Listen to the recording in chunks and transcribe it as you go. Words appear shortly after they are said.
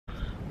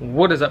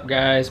What is up,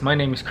 guys? My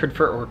name is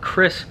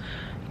Chris.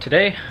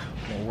 Today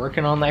we're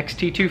working on the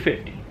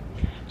XT250.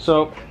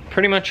 So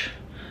pretty much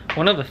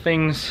one of the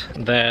things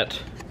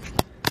that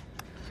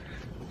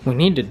we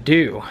need to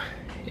do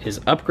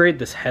is upgrade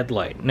this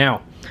headlight.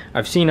 Now,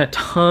 I've seen a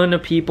ton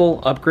of people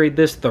upgrade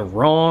this the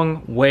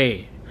wrong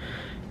way.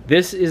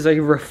 This is a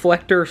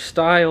reflector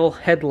style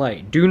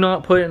headlight. Do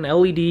not put an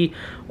LED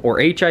or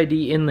HID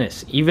in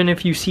this. Even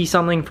if you see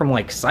something from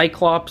like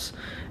Cyclops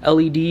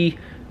LED,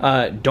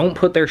 don't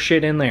put their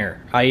shit in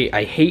there.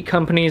 I hate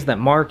companies that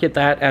market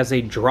that as a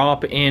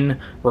drop-in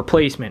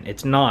replacement.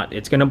 It's not.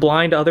 It's gonna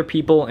blind other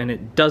people, and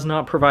it does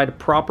not provide a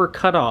proper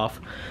cutoff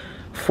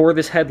for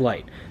this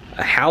headlight.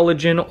 A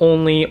halogen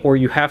only, or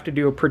you have to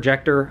do a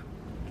projector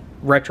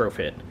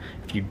retrofit.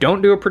 If you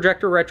don't do a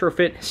projector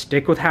retrofit,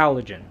 stick with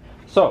halogen.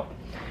 So,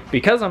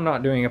 because I'm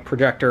not doing a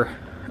projector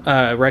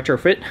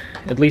retrofit,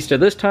 at least at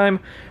this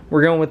time,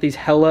 we're going with these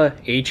Hella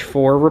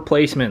H4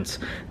 replacements.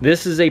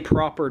 This is a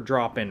proper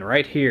drop-in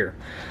right here.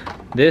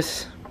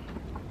 This,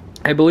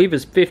 I believe,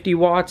 is 50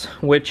 watts,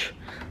 which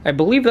I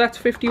believe that's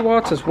 50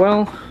 watts as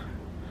well.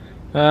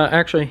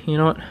 Actually, you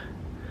know what?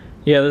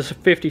 Yeah, this is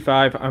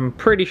 55. I'm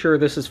pretty sure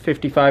this is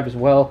 55 as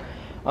well.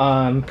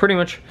 Pretty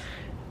much,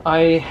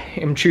 I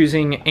am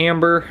choosing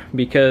amber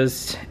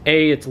because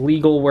A, it's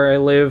legal where I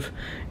live,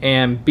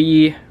 and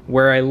B,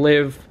 where I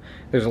live,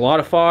 there's a lot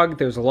of fog,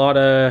 there's a lot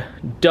of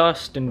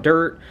dust and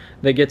dirt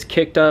that gets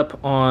kicked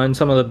up on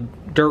some of the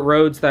dirt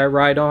roads that I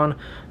ride on.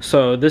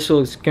 So this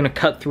is gonna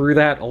cut through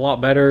that a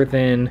lot better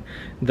than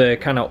the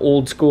kind of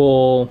old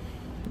school,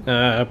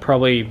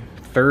 probably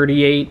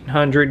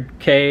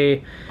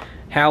 3800K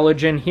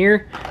halogen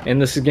here.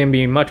 And this is gonna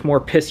be much more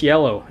piss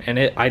yellow, and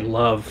I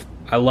love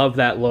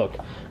that look.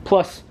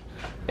 Plus,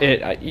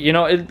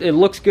 it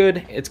looks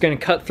good. It's gonna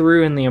cut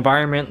through in the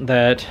environment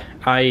that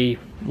I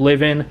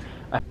live in.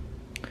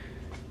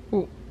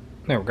 Ooh,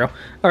 there we go.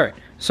 All right,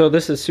 so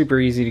this is super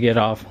easy to get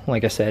off.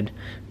 Like I said,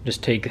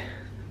 just take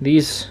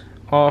these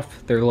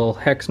off. They're little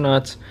hex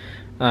nuts,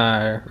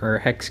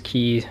 or hex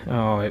keys.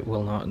 Oh, it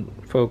will not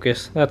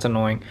focus. That's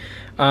annoying.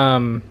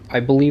 I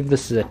believe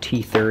this is a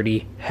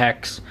T30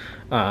 hex.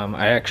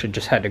 I actually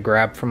just had to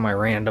grab from my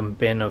random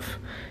bin of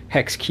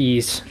hex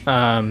keys.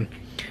 And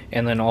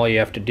then all you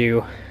have to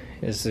do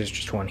is there's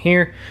just one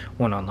here,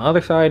 one on the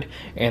other side,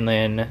 and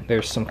then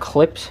there's some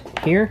clips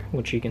here,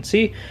 which you can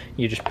see.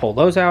 You just pull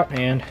those out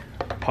and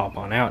pop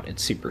on out.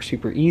 It's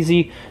super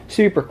easy,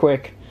 super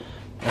quick,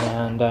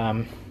 and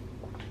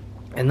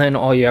then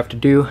all you have to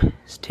do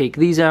is take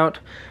these out.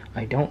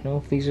 I don't know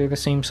if these are the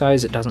same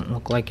size. It doesn't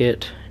look like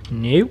it.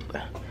 Nope.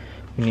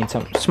 We need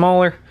something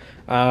smaller.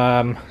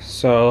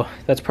 So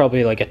that's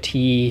probably like a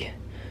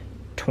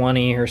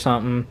T20 or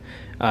something,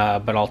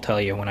 but I'll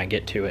tell you when I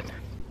get to it.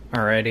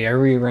 Alrighty, I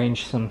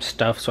rearranged some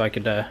stuff so I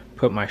could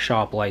put my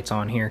shop lights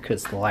on here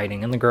because the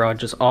lighting in the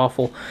garage is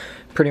awful.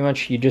 Pretty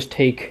much you just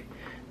take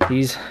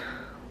these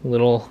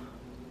little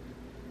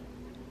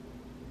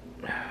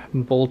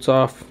bolts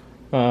off.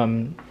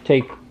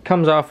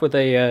 Comes off with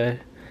a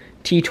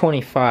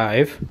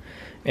T25,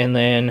 and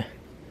then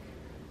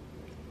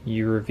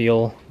you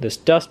reveal this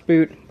dust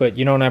boot, but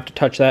you don't have to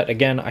touch that.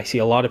 Again, I see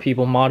a lot of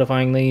people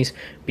modifying these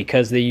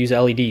because they use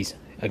LEDs.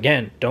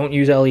 Again, don't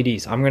use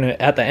LEDs.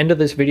 At the end of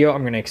this video,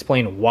 I'm gonna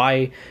explain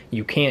why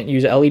you can't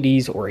use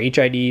LEDs or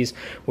HIDs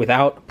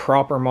without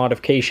proper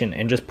modification,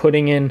 and just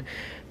putting in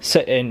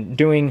and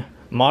doing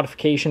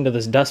modification to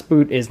this dust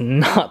boot is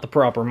not the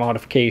proper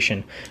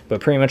modification.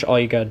 But pretty much all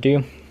you gotta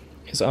do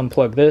is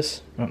unplug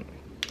this.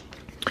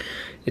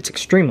 It's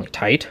extremely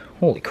tight.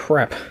 Holy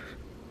crap.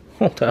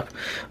 Hold up.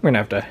 I'm gonna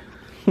have to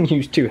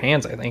use two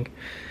hands, I think.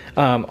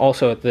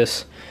 Also,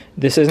 this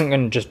isn't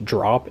gonna just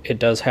drop. It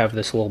does have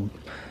this little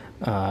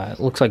it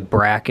looks like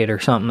bracket or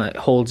something that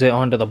holds it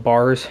onto the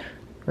bars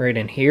right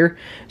in here,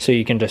 so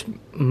you can just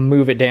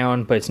move it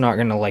down, but it's not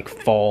gonna like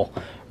fall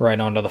right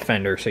onto the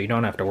fender, so you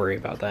don't have to worry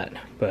about that.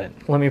 But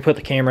let me put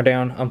the camera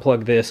down,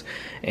 unplug this,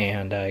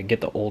 and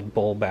get the old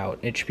bulb out.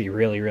 It should be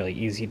really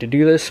easy to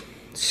do this.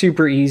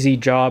 Super easy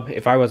job.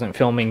 If I wasn't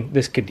filming,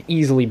 this could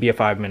easily be a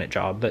 5-minute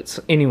job that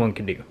anyone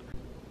can do.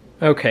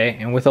 Okay,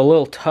 and with a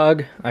little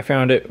tug, I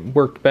found it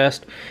worked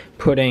best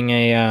putting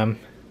a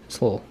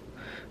this little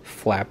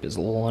flap is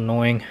a little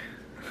annoying,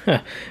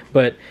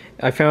 but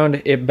I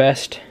found it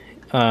best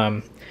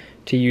to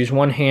use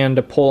one hand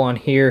to pull on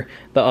here,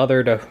 the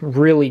other to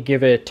really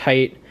give it a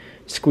tight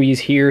squeeze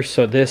here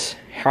so this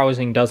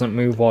housing doesn't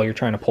move while you're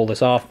trying to pull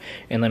this off.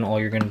 And then all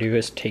you're going to do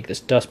is take this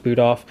dust boot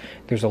off.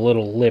 There's a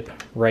little lip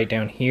right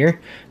down here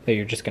that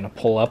you're just going to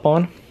pull up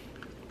on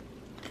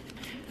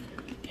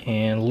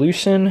and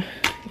loosen,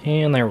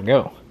 and there we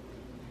go.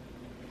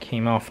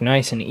 Came off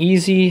nice and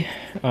easy.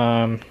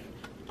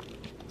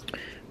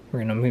 We're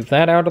going to move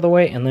that out of the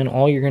way, and then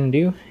all you're going to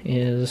do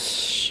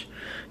is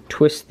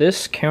twist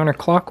this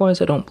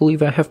counterclockwise. I don't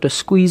believe I have to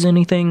squeeze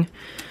anything.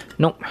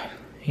 Nope.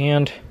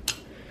 And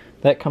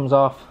that comes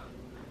off,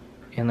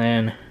 and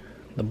then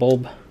the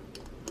bulb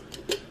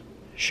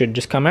should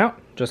just come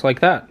out just like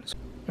that.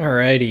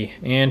 Alrighty,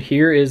 and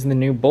here is the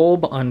new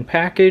bulb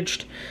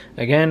unpackaged.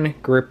 Again,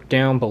 grip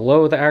down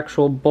below the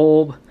actual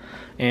bulb,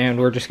 and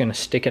we're just going to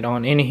stick it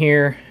on in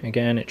here.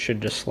 Again, it should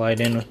just slide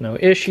in with no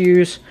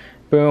issues.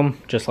 Boom,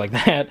 just like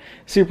that.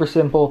 Super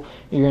simple.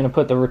 You're going to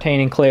put the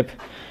retaining clip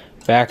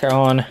back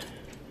on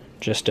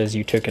just as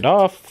you took it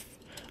off.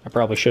 I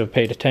probably should have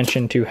paid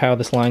attention to how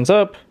this lines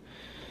up,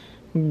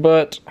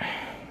 but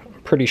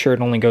I'm pretty sure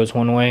it only goes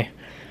one way.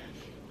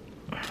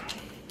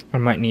 I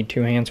might need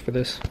two hands for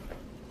this.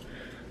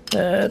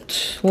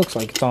 That looks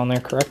like it's on there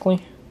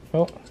correctly.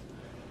 Oh,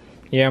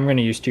 yeah, I'm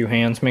gonna use two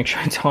hands, make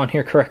sure it's on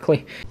here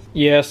correctly.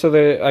 Yeah,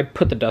 so I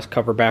put the dust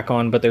cover back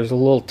on, but there's a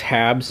little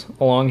tabs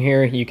along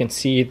here. You can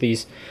see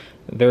these,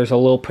 there's a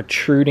little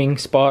protruding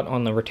spot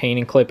on the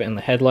retaining clip and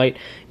the headlight.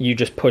 You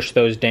just push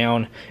those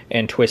down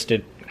and twist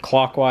it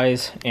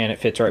clockwise and it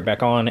fits right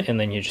back on, and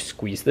then you just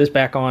squeeze this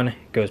back on,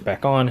 it goes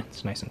back on,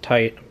 it's nice and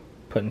tight,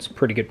 putting some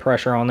pretty good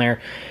pressure on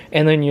there,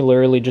 and then you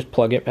literally just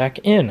plug it back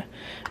in.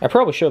 I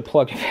probably should have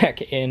plugged it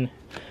back in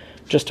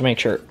just to make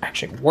sure it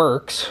actually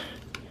works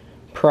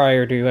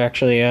prior to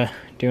actually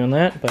doing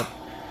that, but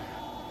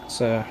let's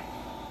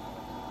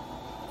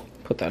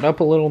put that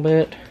up a little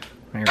bit.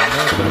 There we go.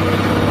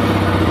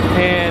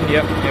 And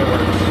yep, it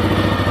works.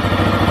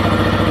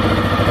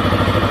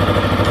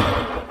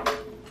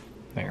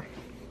 There.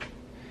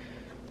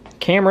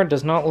 Camera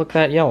does not look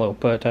that yellow,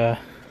 but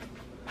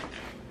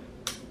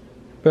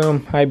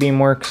boom, high beam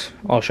works.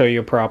 I'll show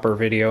you a proper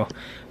video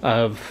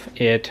of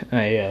it,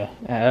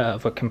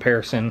 of a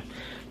comparison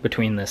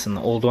between this and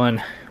the old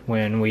one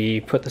when we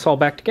put this all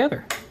back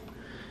together.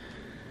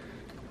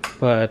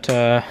 But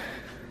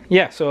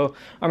yeah, so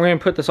I'm going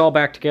to put this all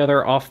back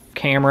together off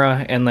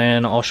camera, and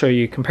then I'll show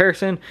you a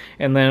comparison,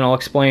 and then I'll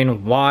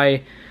explain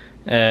why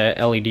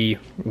LED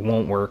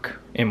won't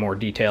work in more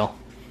detail.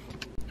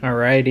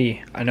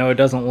 Alrighty, I know it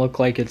doesn't look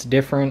like it's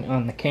different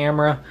on the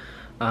camera,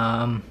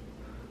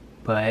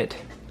 but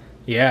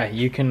yeah,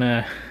 you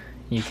can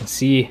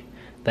see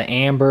the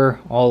amber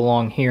all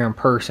along here in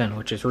person,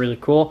 which is really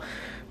cool.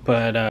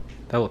 But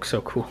that looks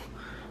so cool.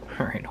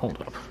 All right,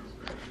 hold up.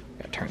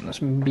 Gotta turn this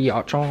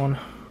biatch on.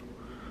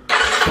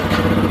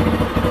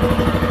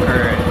 All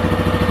right.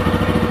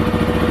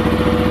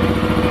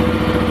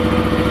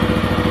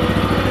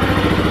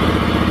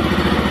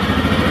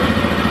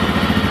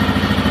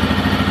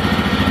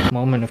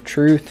 Moment of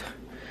truth.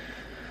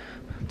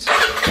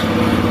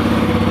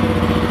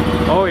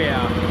 Oh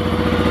yeah,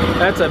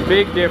 that's a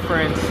big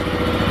difference.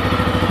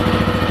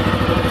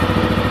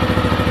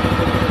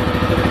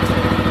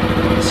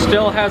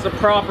 Still has a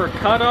proper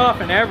cutoff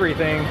and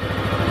everything.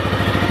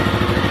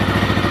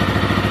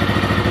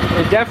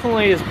 It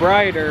definitely is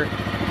brighter.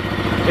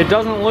 It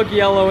doesn't look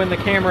yellow in the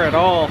camera at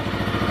all.